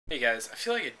Hey guys, I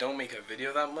feel like I don't make a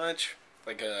video that much,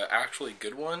 like a actually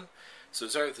good one. So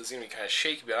sorry if this is gonna be kind of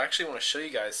shaky, but I actually want to show you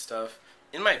guys stuff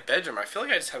in my bedroom. I feel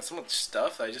like I just have so much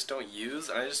stuff that I just don't use,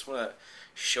 and I just want to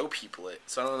show people it.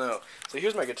 So I don't know. So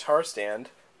here's my guitar stand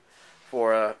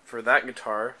for that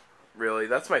guitar. Really,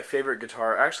 that's my favorite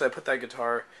guitar. Actually, I put that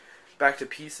guitar back to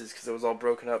pieces because it was all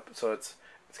broken up. So it's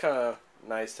kind of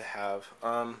nice to have.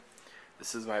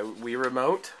 This is my Wii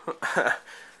remote.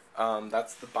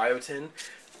 That's the biotin.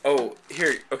 Oh,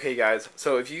 here, okay, guys.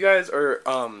 So if you guys are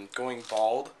going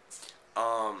bald,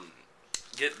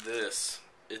 get this.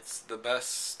 It's the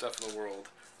best stuff in the world.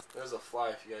 There's a fly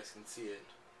if you guys can see it.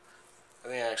 I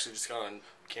think I actually just got on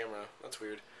camera. That's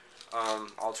weird.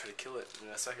 I'll try to kill it in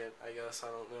a second, I guess. I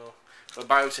don't know. But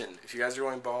biotin, if you guys are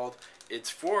going bald, it's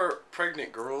for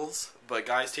pregnant girls, but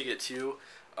guys take it too.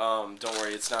 Don't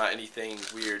worry, it's not anything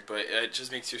weird, but it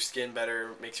just makes your skin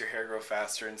better, makes your hair grow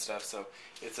faster and stuff, so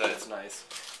it's nice.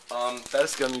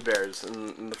 Best gummy bears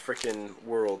in the frickin'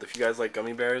 world. If you guys like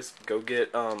gummy bears, go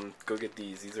get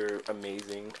these. These are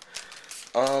amazing.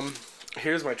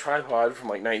 Here's my tripod from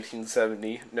like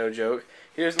 1970, no joke.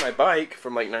 Here's my bike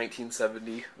from like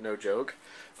 1970, no joke.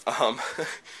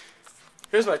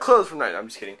 Here's my clothes from I'm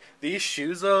just kidding. These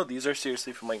shoes though, these are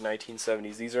seriously from like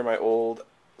 1970s. These are my old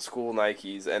school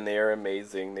Nikes, and they are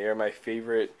amazing. They are my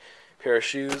favorite pair of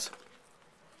shoes.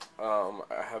 I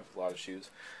have a lot of shoes.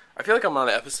 I feel like I'm on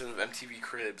an episode of MTV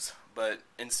Cribs, but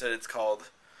instead it's called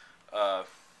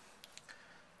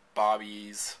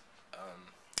Bobby's.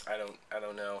 I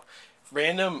don't know.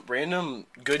 Random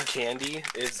good candy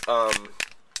is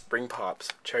Ring Pops,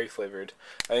 cherry flavored.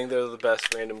 I think they're the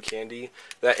best random candy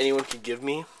that anyone could give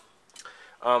me.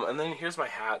 And then here's my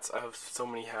hats. I have so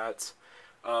many hats.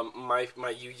 My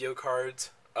Yu-Gi-Oh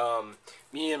cards.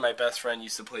 Me and my best friend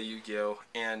used to play Yu-Gi-Oh,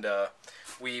 and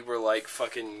we were like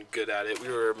fucking good at it. We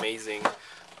were amazing.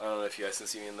 I don't know if you guys can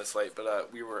see me in this light,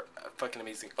 but we were fucking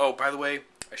amazing. Oh, by the way,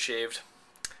 I shaved.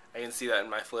 I can see that in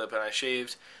my flip, and I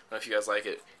shaved. I don't know if you guys like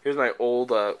it. Here's my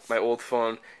old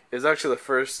phone. It was actually the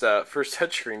first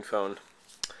touchscreen phone.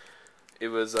 It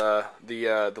was the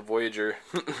Voyager.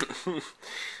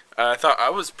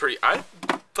 I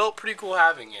felt pretty cool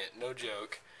having it. No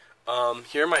joke.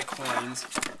 Here are my coins.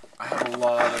 I have a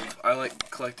lot of. I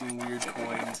like collecting weird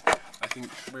coins. I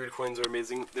think weird coins are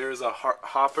amazing. There's a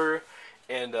Hopper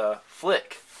and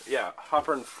Flick. Yeah,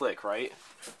 Hopper and Flick, right?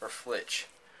 Or Flitch.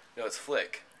 No, it's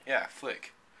Flick. Yeah,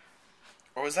 Flick.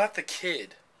 Or was that the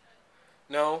kid?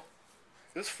 No,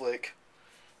 it was Flick.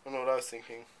 I don't know what I was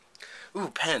thinking. Ooh,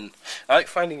 pen. I like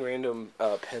finding random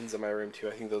pens in my room too.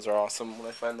 I think those are awesome when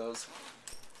I find those.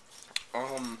 I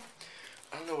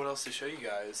don't know what else to show you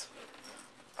guys.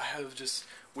 I have just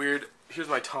weird. Here's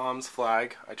my Tom's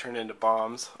flag. I turned it into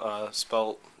bombs.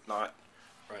 Spelt not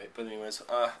right, but anyways.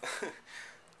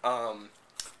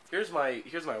 Here's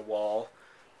my wall.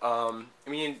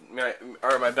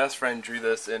 My best friend drew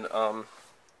this in what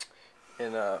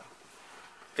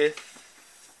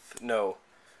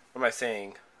am I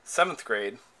saying? 7th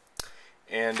grade,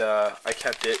 and I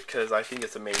kept it because I think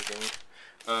it's amazing.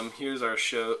 Here's our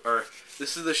show, or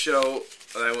this is the show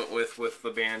that I went with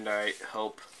the band I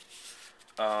help.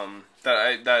 They're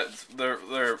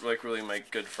like really my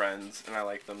good friends, and I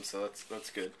like them, so that's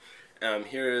good.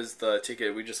 Here is the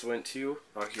ticket we just went to,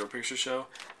 Rocky Horror Picture Show.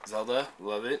 Zelda,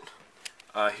 love it.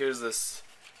 Here's this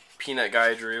peanut guy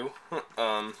I drew,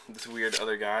 this weird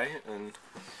other guy, and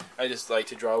I just like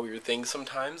to draw weird things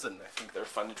sometimes, and I think they're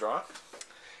fun to draw.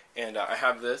 And I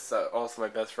have this, also my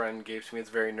best friend gave to me. It's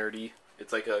very nerdy.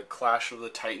 It's like a Clash of the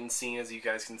Titans scene, as you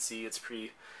guys can see. It's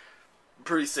pretty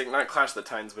sick. Not Clash of the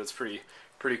Titans, but it's pretty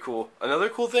cool. Another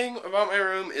cool thing about my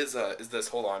room is this.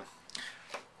 Hold on.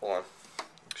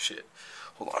 Shit.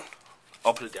 Hold on.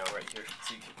 I'll put it down right here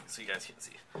so you guys can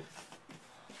see.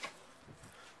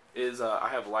 I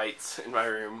have lights in my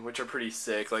room, which are pretty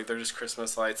sick. Like, they're just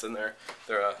Christmas lights, and they're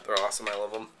awesome. I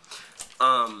love them.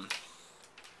 A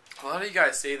lot of you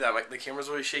guys say that like the camera's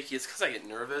really shaky. It's because I get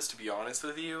nervous, to be honest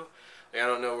with you. Like, I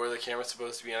don't know where the camera's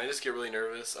supposed to be, and I just get really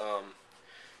nervous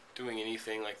doing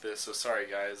anything like this. So sorry,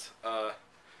 guys.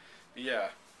 Yeah,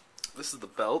 this is the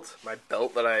belt. My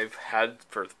belt that I've had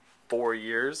for 4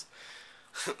 years.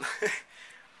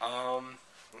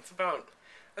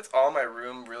 That's all my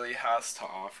room really has to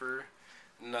offer.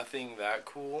 Nothing that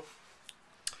cool.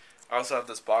 I also have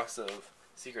this box of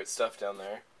secret stuff down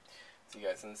there. So you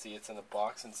guys can see it's in a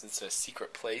box since it's a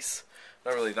secret place.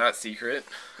 Not really that secret,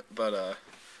 but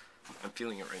I'm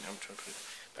feeling it right now. I'm trying to put it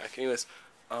back. Anyways,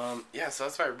 yeah, so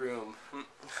that's my room.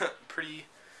 pretty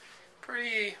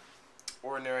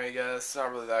ordinary, I guess.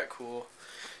 Not really that cool.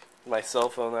 My cell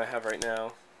phone that I have right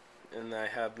now. and I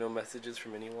have no messages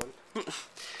from anyone.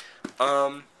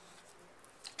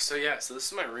 So yeah, so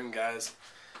this is my room, guys.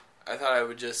 I thought I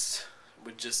would just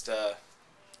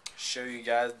show you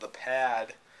guys the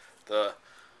pad, the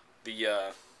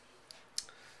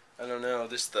I don't know,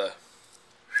 just the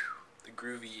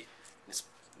groovy,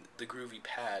 the groovy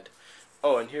pad.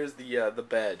 Oh, and here's the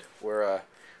bed where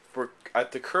for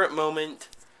at the current moment,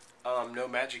 no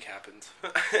magic happens.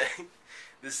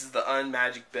 This is the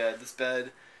unmagic bed. This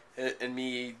bed and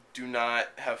me do not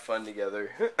have fun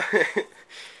together.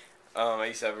 I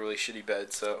used to have a really shitty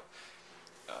bed, so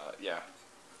yeah.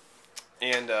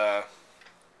 And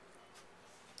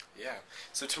yeah.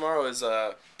 So tomorrow is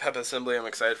pep assembly. I'm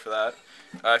excited for that.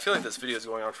 I feel like this video is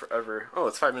going on forever. Oh,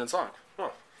 it's 5 minutes long.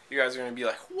 Huh. You guys are gonna be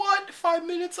like, "What? 5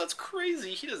 minutes? That's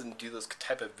crazy." He doesn't do those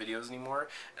type of videos anymore.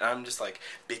 And I'm just like,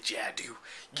 "Bitch, yeah, I do.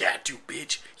 Yeah, I do,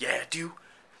 bitch. Yeah, I do."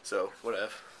 So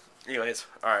whatever. Anyways,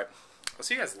 all right. I'll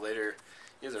see you guys later.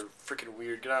 You guys are freaking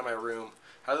weird. Get out of my room.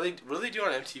 What do they do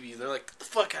on MTV? They're like, "Get the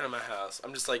fuck out of my house."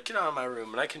 I'm just like, "Get out of my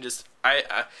room," and I can just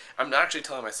I'm actually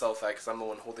telling myself that because I'm the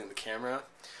one holding the camera,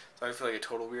 so I feel like a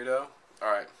total weirdo.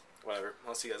 All right, whatever.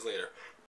 I'll see you guys later.